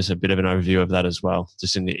to give us a bit of an overview of that as well,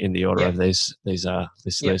 just in the order of this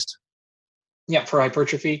list? Yeah, for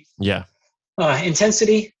hypertrophy. Yeah.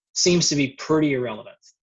 Intensity seems to be pretty irrelevant.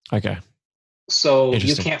 Okay. So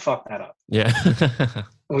you can't fuck that up. Yeah.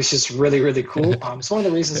 Which is really, really cool. It's one of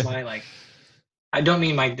the reasons why, I don't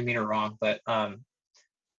mean my demeanor wrong, but I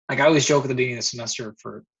always joke at the beginning of the semester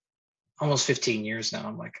for almost 15 years now.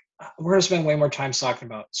 I'm like, we're going to spend way more time talking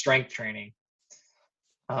about strength training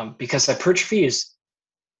because hypertrophy it's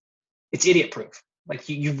idiot proof. Like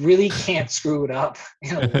you really can't screw it up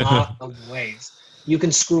in a lot of ways. You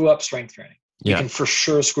can screw up strength training. You can for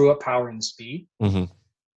sure screw up power and speed. Mm-hmm.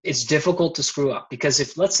 It's difficult to screw up because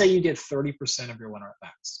if let's say you did 30% of your 1 rep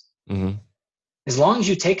max, as long as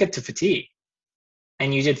you take it to fatigue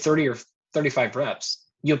and you did 30 or 35 reps,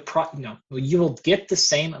 you will get the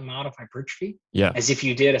same amount of hypertrophy as if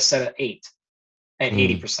you did a set of 8 at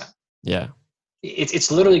 80%. Yeah.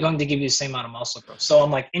 It's literally going to give you the same amount of muscle growth. So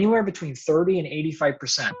I'm like, anywhere between 30 and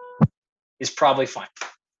 85% is probably fine.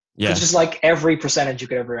 Yeah. It's just like every percentage you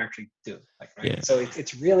could ever actually do. Like, right? Yeah. So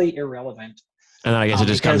it's really irrelevant. And I guess it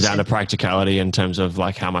just comes down to practicality in terms of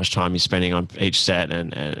like how much time you're spending on each set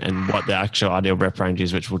and what the actual ideal rep range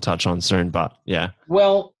is, which we'll touch on soon. But yeah.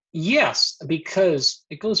 Well, yes, because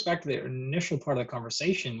it goes back to the initial part of the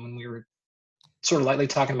conversation when we were sort of lightly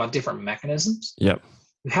talking about different mechanisms. Yep.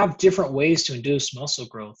 We have different ways to induce muscle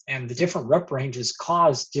growth, and the different rep ranges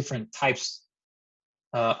cause different types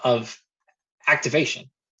of activation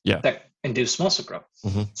that induce muscle growth.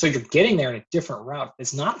 Mm-hmm. So you're getting there in a different route.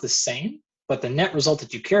 It's not the same, but the net result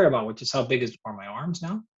that you care about, which is how big are my arms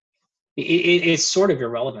now, it's sort of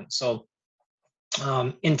irrelevant. So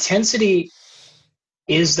intensity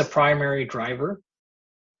is the primary driver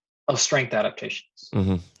of strength adaptations.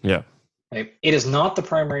 Mm-hmm. Yeah. Right? It is not the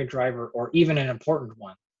primary driver or even an important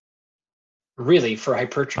one, really, for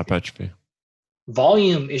hypertrophy.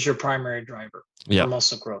 Volume is your primary driver for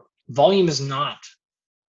muscle growth. Volume is not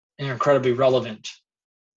an incredibly relevant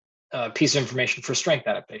piece of information for strength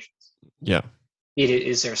adaptations. Yeah. It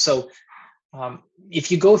is there. So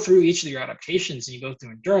if you go through each of your adaptations and you go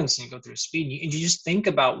through endurance and you go through speed and you just think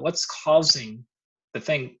about what's causing the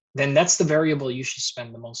thing, then that's the variable you should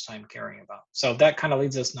spend the most time caring about. So that kind of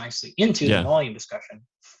leads us nicely into the volume discussion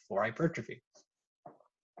for hypertrophy.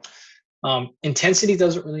 Intensity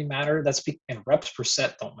doesn't really matter. And reps per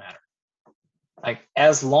set don't matter. Like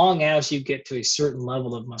as long as you get to a certain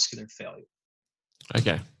level of muscular failure.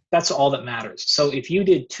 Okay. That's all that matters. So if you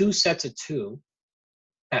did 2 sets of 2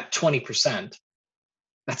 at 20%,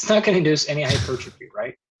 that's not going to induce any hypertrophy,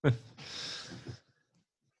 right?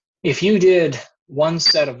 If you did 1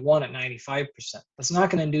 set of 1 at 95%, that's not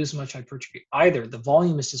going to induce much hypertrophy either. The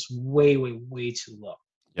volume is just way, way, way too low.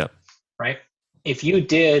 Yep. Right? If you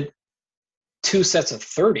did 2 sets of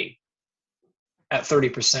 30 at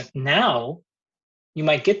 30%, now you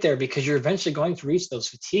might get there because you're eventually going to reach those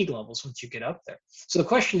fatigue levels once you get up there. So the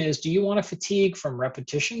question is, do you want to fatigue from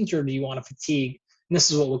repetitions or do you want to fatigue? And this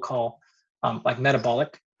is what we'll call like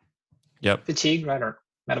metabolic fatigue, right? Or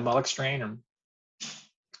metabolic strain or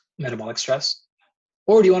metabolic stress.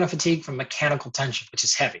 Or do you want to fatigue from mechanical tension, which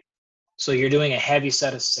is heavy? So you're doing a heavy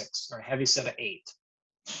set of 6 or a heavy set of 8.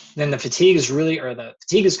 Then the fatigue is going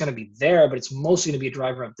to be there, but it's mostly going to be a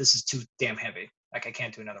driver of this is too damn heavy. Like I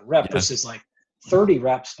can't do another rep versus like 30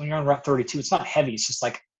 reps. When you're on rep 32, it's not heavy. It's just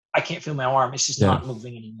like, I can't feel my arm. It's just not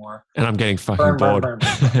moving anymore. And I'm getting fucking bored. Burn.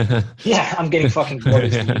 Yeah, I'm getting fucking bored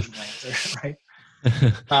is the usual answer,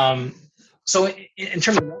 right? So in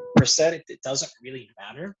terms of rep per set, it doesn't really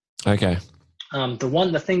matter. Okay.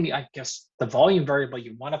 The thing, I guess, the volume variable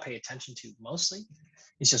you want to pay attention to mostly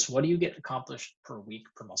is just what do you get accomplished per week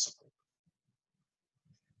per muscle group?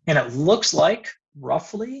 And it looks like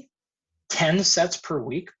roughly 10 sets per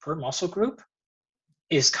week per muscle group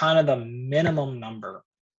is kind of the minimum number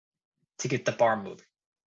to get the bar moving.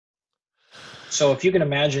 So if you can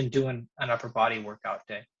imagine doing an upper body workout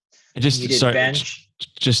day, you did bench.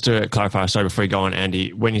 Just to clarify, sorry, before you go on,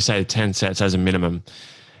 Andy, when you say 10 sets as a minimum,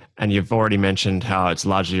 and you've already mentioned how it's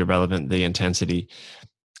largely irrelevant, the intensity,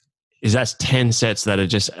 is that 10 sets that are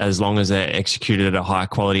just as long as they're executed at a high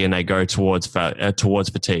quality and they go towards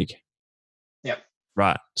fatigue? Yep.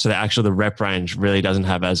 Right. So the rep range really doesn't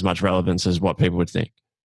have as much relevance as what people would think.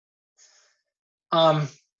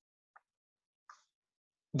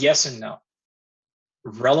 Yes and no.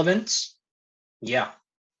 Relevance, yeah.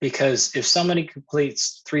 Because if somebody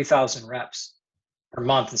completes 3,000 reps per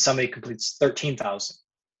month and somebody completes 13,000,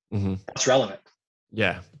 that's relevant.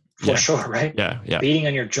 Yeah. For sure, right? Yeah. Yeah. Beating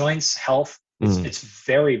on your joints, health, it's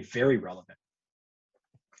very, very relevant.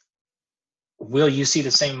 Will you see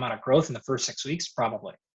the same amount of growth in the first 6 weeks?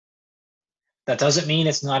 Probably. That doesn't mean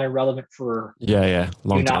it's not irrelevant for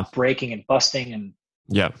long time. Not breaking and busting. And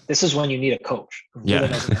this is when you need a coach who really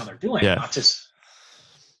knows how they're doing, not just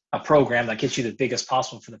a program that gets you the biggest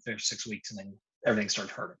possible for the first 6 weeks and then everything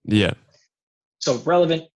starts hurting. Yeah. So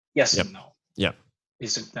relevant, yes and no. Yeah.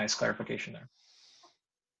 Is a nice clarification there.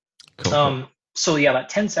 Cool. So that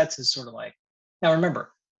 10 sets is sort of like, now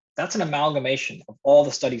remember, that's an amalgamation of all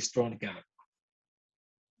the studies thrown together.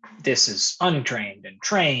 This is untrained and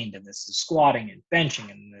trained, and this is squatting and benching,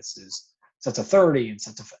 and this is sets of 30 and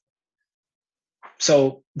sets of.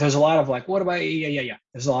 So there's a lot of like, what about,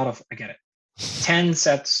 There's a lot of, I get it. 10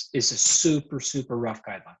 sets is a super, super rough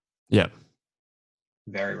guideline. Yeah.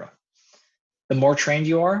 Very rough. The more trained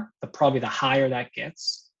you are, probably the higher that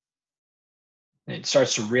gets. it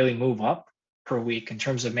starts to really move up per week in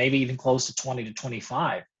terms of maybe even close to 20 to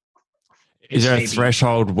 25. Is there a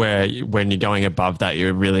threshold where when you're going above that,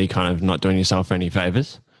 you're really kind of not doing yourself any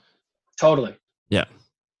favors? Totally. Yeah.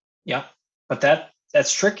 Yeah. But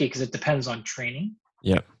that's tricky because it depends on training.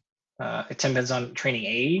 Yeah. It depends on training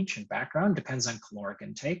age and background, depends on caloric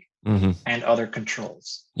intake and other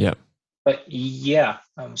controls. Yeah. But yeah,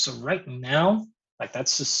 so right now, like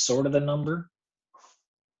that's just sort of the number.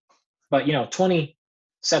 But 20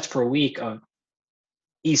 sets per week of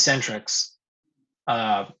eccentrics,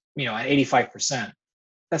 at 85%.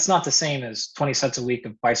 That's not the same as 20 sets a week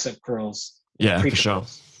of bicep curls. Yeah, for sure.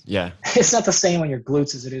 Curls. Yeah. It's not the same on your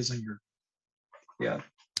glutes as it is on your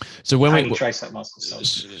So when tiny tricep muscles.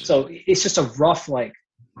 So it's just a rough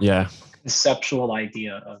conceptual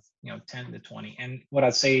idea of 10 to 20. And what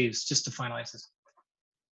I'd say is, just to finalize this,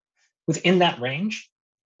 within that range,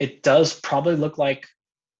 it does probably look like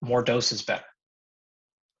more dose is better.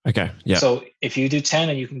 Okay. Yeah. So if you do 10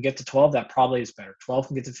 and you can get to 12, that probably is better. 12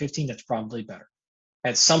 can get to 15, that's probably better.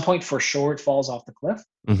 At some point, for sure, it falls off the cliff.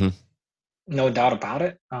 No doubt about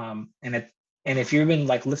it. And if you've been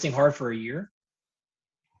like lifting hard for a year,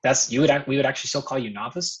 we would actually still call you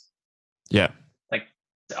novice. Yeah. Like,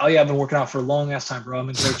 oh yeah, I've been working out for a long ass time, bro. I'm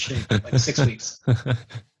in great shape. Like 6 weeks.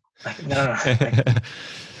 Like, no. Like,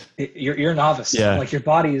 you're a novice. Yeah. Like your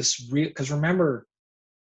body is real. Because remember,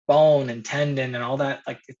 bone and tendon and all that,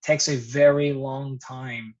 like it takes a very long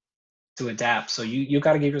time to adapt. So you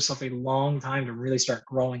got to give yourself a long time to really start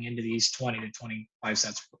growing into these 20 to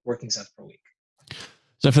 25 working sets per week.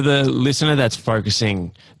 So for the listener that's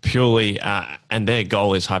focusing purely, and their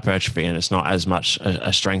goal is hypertrophy and it's not as much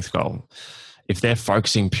a strength goal, if they're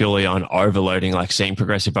focusing purely on overloading, like seeing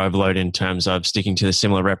progressive overload in terms of sticking to the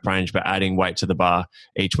similar rep range but adding weight to the bar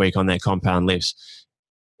each week on their compound lifts,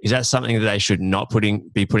 is that something that they should not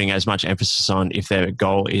be putting as much emphasis on if their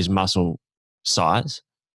goal is muscle size?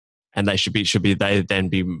 And they should they then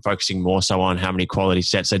be focusing more so on how many quality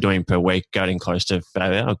sets they're doing per week, getting close to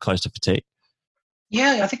failure or close to fatigue?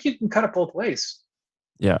 Yeah, I think you can cut it both ways.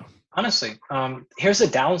 Yeah. Honestly, here's the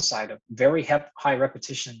downside of very high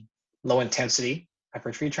repetition, low intensity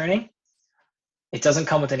hypertrophy training. It doesn't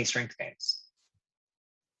come with any strength gains.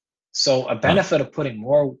 So a benefit of putting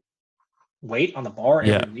more weight on the bar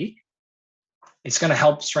every week, it's going to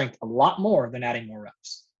help strength a lot more than adding more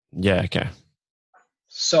reps. Yeah. Okay.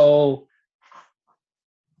 So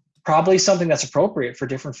probably something that's appropriate for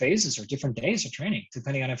different phases or different days of training,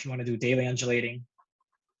 depending on if you want to do daily undulating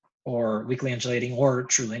or weekly undulating or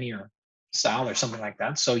true linear style or something like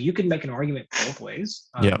that. So you can make an argument both ways.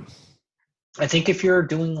 I think if you're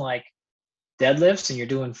doing like deadlifts and you're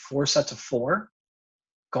doing 4 sets of 4,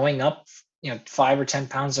 going up, 5 or 10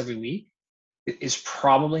 pounds every week is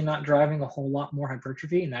probably not driving a whole lot more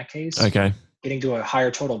hypertrophy in that case. Okay. Getting to a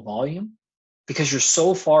higher total volume because you're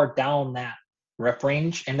so far down that rep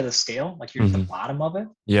range into the scale, like you're at the bottom of it.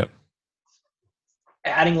 Yep.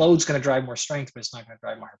 Adding load is going to drive more strength, but it's not going to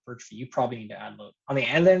drive more hypertrophy. You probably need to add load. On the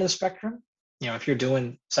end of the spectrum, if you're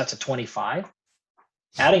doing sets of 25,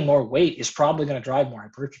 adding more weight is probably going to drive more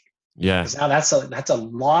hypertrophy. Yeah. Because now that's a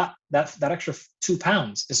lot. That extra 2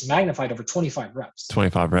 pounds is magnified over 25 reps.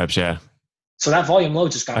 25 reps, yeah. So that volume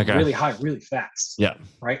load just got really high, really fast. Yeah.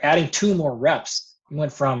 Right. Adding 2 more reps, you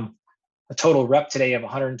went from a total rep today of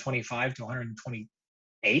 125 to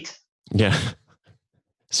 128. Yeah.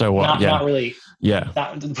 So what? Not really. Yeah.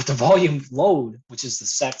 But the volume load, which is the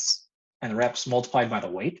sets and the reps multiplied by the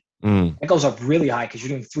weight, it goes up really high because you're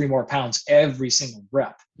doing 3 more pounds every single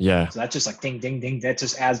rep. Yeah. So that's just like ding, ding, ding. That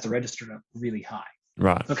just adds the register up really high.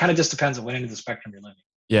 Right. So it kind of just depends on what end of the spectrum you're living.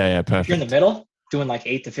 Yeah. Yeah. Perfect. If you're in the middle, doing like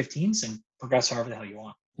 8 to 15s and progress however the hell you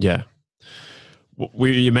want. Yeah.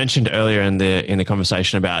 You mentioned earlier in the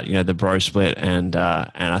conversation about the bro split, and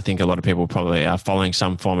I think a lot of people probably are following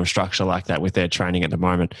some form of structure like that with their training at the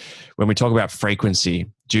moment. When we talk about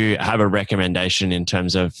frequency, do you have a recommendation in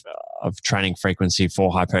terms of training frequency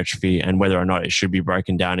for hypertrophy and whether or not it should be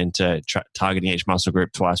broken down into targeting each muscle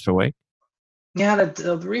group twice per week? Yeah,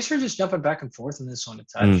 the research is jumping back and forth on this one a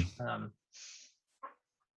touch.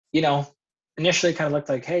 Initially it kind of looked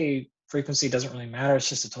like, hey, frequency doesn't really matter. It's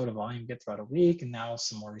just the total volume you get throughout a week. And now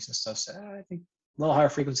some more recent stuff said, I think a little higher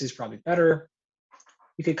frequency is probably better.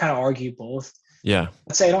 You could kind of argue both. Yeah.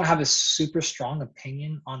 Let's say I don't have a super strong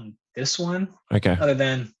opinion on this one. Okay. Other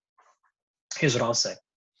than, here's what I'll say.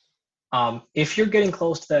 If you're getting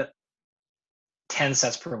close to that 10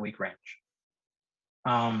 sets per week range,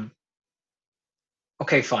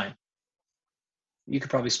 okay, fine. You could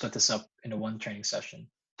probably split this up into 1 training session,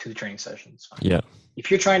 2 training sessions. Fine. Yeah. If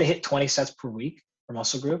you're trying to hit 20 sets per week per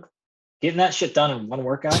muscle group, getting that shit done in 1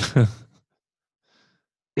 workout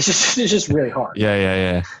it's just really hard.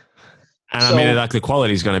 Yeah. And So, I mean, like the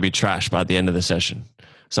quality is going to be trash by the end of the session.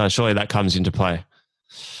 So surely that comes into play.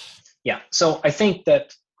 Yeah. So I think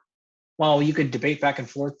that while you could debate back and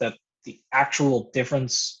forth that the actual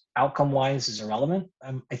difference outcome-wise is irrelevant,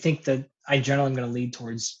 I think that I generally am going to lead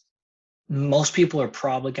towards most people are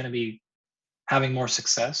probably going to be having more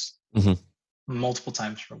success multiple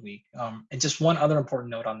times per week. And just one other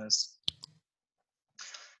important note on this.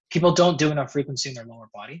 People don't do enough frequency in their lower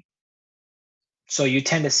body. So you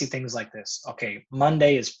tend to see things like this. Okay,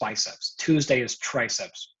 Monday is biceps. Tuesday is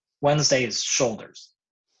triceps. Wednesday is shoulders.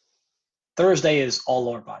 Thursday is all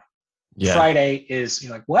lower body. Yeah. Friday is,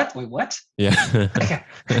 you're like, what? Wait, what? Yeah.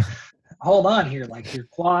 Hold on here. Like your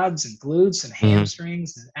quads and glutes and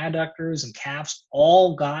hamstrings and adductors and calves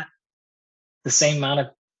all got the same amount of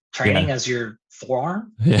training as your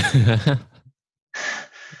forearm. Yeah.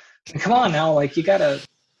 Come on now. Like you got to,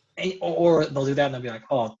 or they'll do that and they'll be like,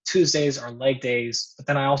 oh, Tuesdays are leg days, but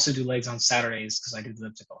then I also do legs on Saturdays because I do the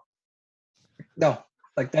elliptical. No.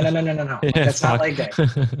 Like, no. Like, that's not leg day.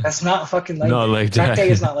 That's not fucking leg day. Leg track day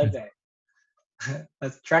is not leg day.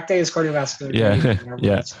 Track day is cardiovascular.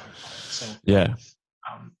 Yeah. So,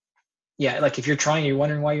 yeah. Like if you're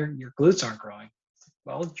wondering why your glutes aren't growing.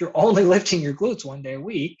 Well, you're only lifting your glutes 1 day a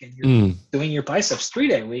week and you're doing your biceps 3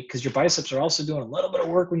 day a week because your biceps are also doing a little bit of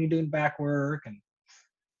work when you're doing back work and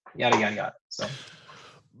yada. So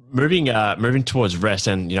moving towards rest,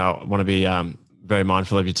 and I want to be very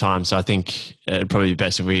mindful of your time. So I think it'd probably be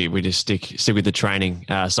best if we just stick with the training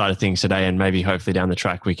side of things today, and maybe hopefully down the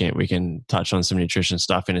track we can touch on some nutrition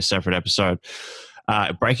stuff in a separate episode.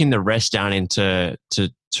 Breaking the rest down into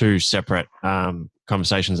two separate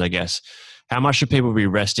conversations, I guess. How much should people be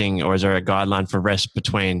resting, or is there a guideline for rest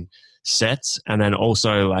between sets? And then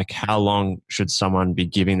also, like, how long should someone be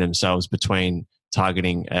giving themselves between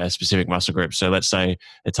targeting a specific muscle group? So let's say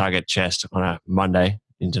they target chest on a Monday,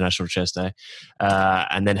 International Chest Day,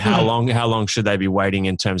 and then how long should they be waiting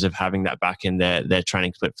in terms of having that back in their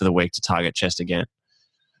training clip for the week to target chest again?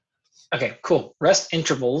 Okay, cool. Rest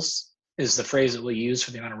intervals is the phrase that we'll use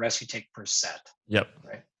for the amount of rest you take per set. Yep.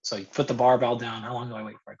 Right. So you put the barbell down. How long do I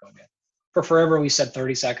wait before I go again? For forever, we said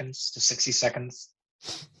 30 seconds to 60 seconds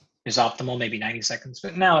is optimal, maybe 90 seconds.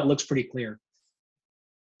 But now it looks pretty clear.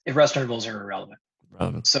 If rest intervals are irrelevant.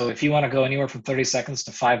 So if you want to go anywhere from 30 seconds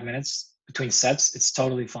to 5 minutes between sets, it's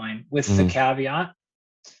totally fine. With the caveat,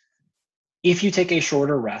 if you take a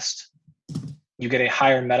shorter rest, you get a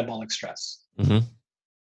higher metabolic stress.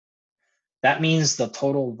 That means the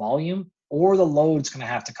total volume or the load's going to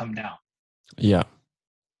have to come down. Yeah.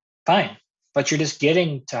 Fine. But you're just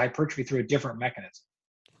getting to hypertrophy through a different mechanism.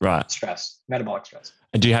 Right. Stress, metabolic stress.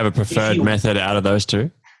 And do you have a preferred method out of those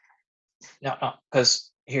two? No,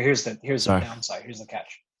 because here's the downside. Here's the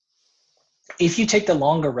catch. If you take the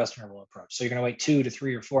longer rest interval approach, so you're going to wait 2 to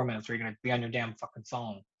 3 or 4 minutes, where you're going to be on your damn fucking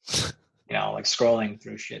phone, like scrolling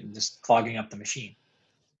through shit and just clogging up the machine.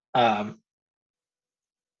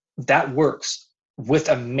 That works with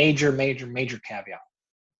a major caveat.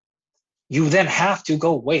 You then have to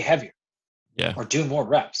go way heavier. Yeah. Or do more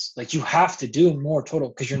reps. Like you have to do more total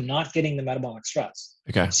because you're not getting the metabolic stress.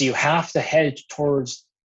 Okay. So you have to hedge towards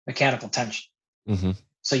mechanical tension.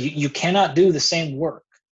 So you cannot do the same work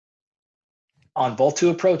on both two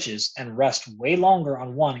approaches and rest way longer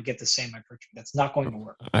on one and get the same hypertrophy. That's not going to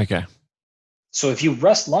work. Okay. So if you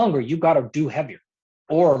rest longer, you got to do heavier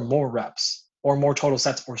or more reps or more total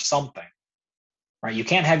sets or something, right? You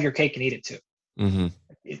can't have your cake and eat it too.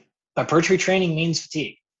 Hypertrophy training means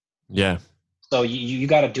fatigue. Yeah. So you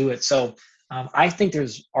got to do it. So I think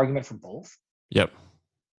there's argument for both. Yep.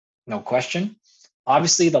 No question.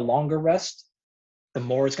 Obviously, the longer rest, the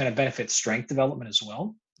more it's going to benefit strength development as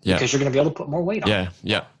well. Yeah. Because you're going to be able to put more weight on.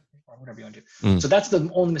 Yeah. Or whatever you want to do. So that's the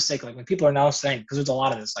only mistake. Like when people are now saying, because there's a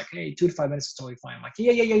lot of this, like, hey, 2 to 5 minutes is totally fine. I'm like,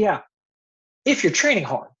 yeah. If you're training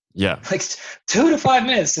hard. Yeah. Like 2 to 5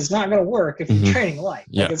 minutes is not going to work if you're training light.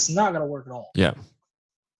 Like it's not going to work at all. Yeah.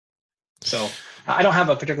 So I don't have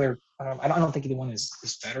a particular, I don't think either one is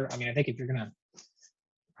better. I mean, I think if you're going to,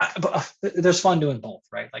 there's fun doing both,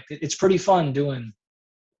 right? Like it's pretty fun doing.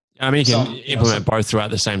 I mean, you can implement both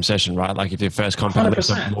throughout the same session, right? Like if your first compound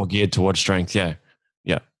is more geared towards strength. Yeah.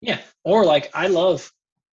 Or like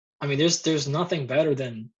there's nothing better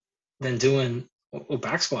than doing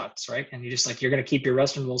back squats, right? And you're going to keep your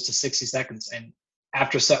rest intervals to 60 seconds. And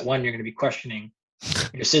after set 1, you're going to be questioning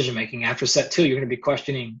your decision making. After set 2, you're going to be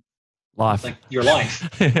questioning your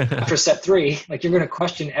life. After set 3, like you're going to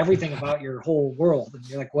question everything about your whole world, and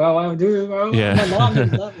you're like, well, I do. Well, my mom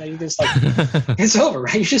didn't love me. You're just like, it's over,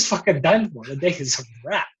 right? You're just fucking done for. The day is a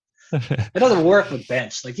wrap. It doesn't work with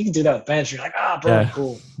bench. Like you can do that with bench. You're like, bro,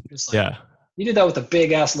 cool. Just like, Yeah. you did that with a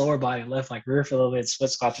big ass lower body lift, like rear elevated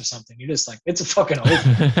split squats or something. You're just like, it's a fucking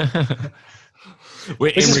over.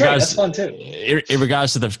 Which is great. That's fun too. In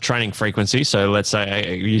regards to the training frequency, so let's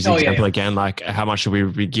say, use the example again, like how much should we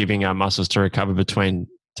be giving our muscles to recover between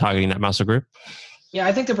targeting that muscle group? Yeah,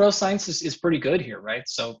 I think the bro science is pretty good here, right?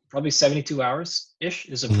 So probably 72 hours-ish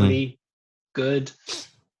is a pretty good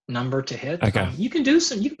number to hit. Okay. You can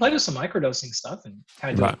play with some microdosing stuff and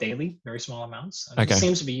kind of do it daily, very small amounts. It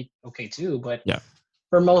seems to be okay too, but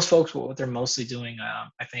for most folks, what they're mostly doing,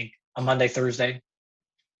 I think a Monday, Thursday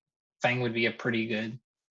thing would be a pretty good,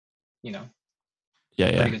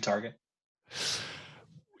 pretty good target.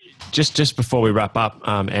 Just before we wrap up,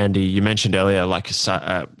 Andy, you mentioned earlier, like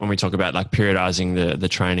when we talk about like periodizing the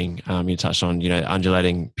training, you touched on,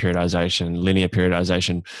 undulating periodization, linear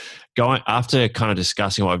periodization. Going after kind of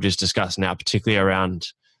discussing what we've just discussed now, particularly around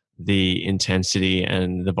the intensity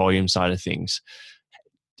and the volume side of things,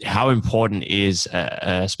 how important is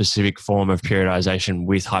a specific form of periodization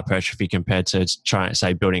with hypertrophy compared to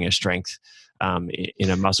say building a strength in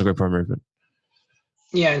a muscle group or movement?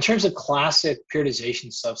 Yeah, in terms of classic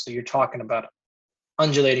periodization stuff, so you're talking about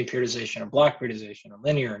undulating periodization or block periodization or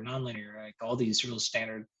linear or nonlinear, like all these real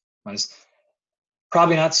standard ones,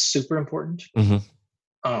 probably not super important.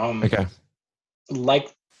 Okay.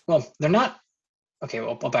 They're not. Okay,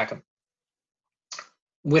 well, I'll back up.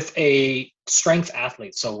 With a strength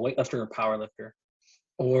athlete, so weightlifter or powerlifter,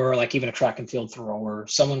 or like even a track and field thrower,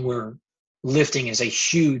 someone where lifting is a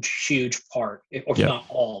huge, huge part, or not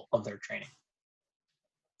all of their training.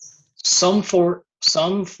 Some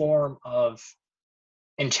form of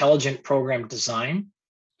intelligent program design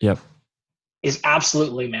is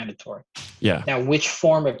absolutely mandatory. Yeah. Now, which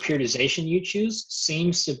form of periodization you choose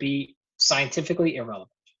seems to be scientifically irrelevant.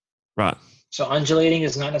 Right. So undulating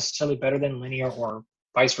is not necessarily better than linear or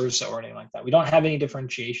vice versa or anything like that. We don't have any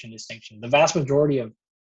differentiation distinction. The vast majority of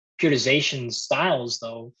periodization styles,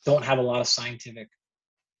 though, don't have a lot of scientific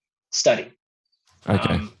study.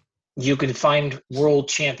 Okay. You can find world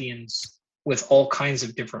champions with all kinds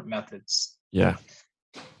of different methods. Yeah.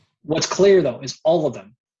 What's clear, though, is all of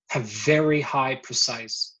them have very high,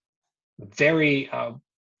 precise, very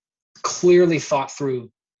clearly thought through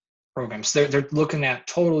programs. They're looking at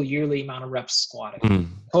total yearly amount of reps squatting,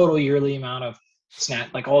 total yearly amount of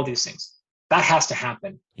snatch, like all these things. That has to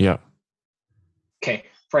happen. Yeah. Okay.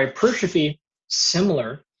 For hypertrophy,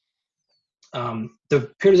 similar. The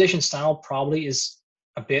periodization style probably is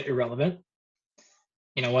a bit irrelevant.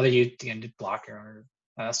 Whether you do block or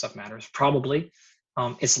that stuff matters. Probably.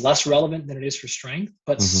 It's less relevant than it is for strength,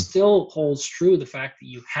 but still holds true the fact that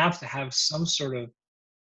you have to have some sort of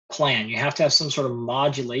plan. You have to have some sort of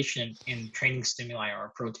modulation in training stimuli or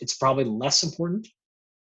approach. It's probably less important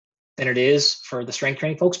than it is for the strength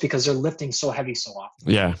training folks because they're lifting so heavy so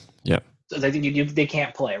often. Yeah. Yeah. So they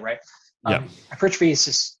can't play, right? Yeah. Hypertrophy is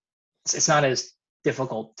just, it's not as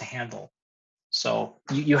difficult to handle. So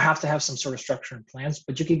you have to have some sort of structure and plans,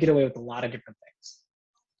 but you can get away with a lot of different things.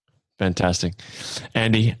 Fantastic.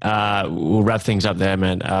 Andy, we'll wrap things up there,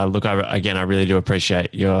 man. Look, I really do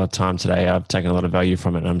appreciate your time today. I've taken a lot of value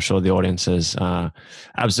from it, and I'm sure the audience has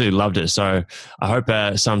absolutely loved it. So I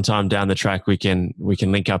hope sometime down the track we can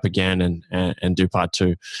link up again and do part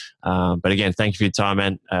 2. But again, thank you for your time,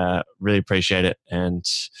 man. Really appreciate it. And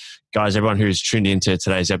guys, everyone who's tuned into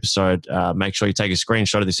today's episode, make sure you take a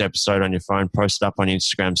screenshot of this episode on your phone, post it up on your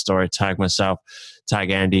Instagram story, tag myself, tag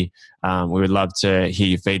Andy. We would love to hear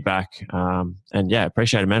your feedback. And yeah,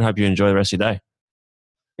 appreciate it, man. Hope you enjoy the rest of your day.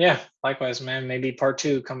 Yeah, likewise, man. Maybe part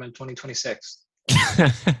 2 coming in 2026.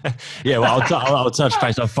 Yeah, well, I'll touch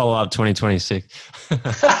base. I'll follow up 2026.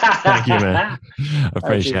 Thank you, man.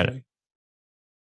 Appreciate it.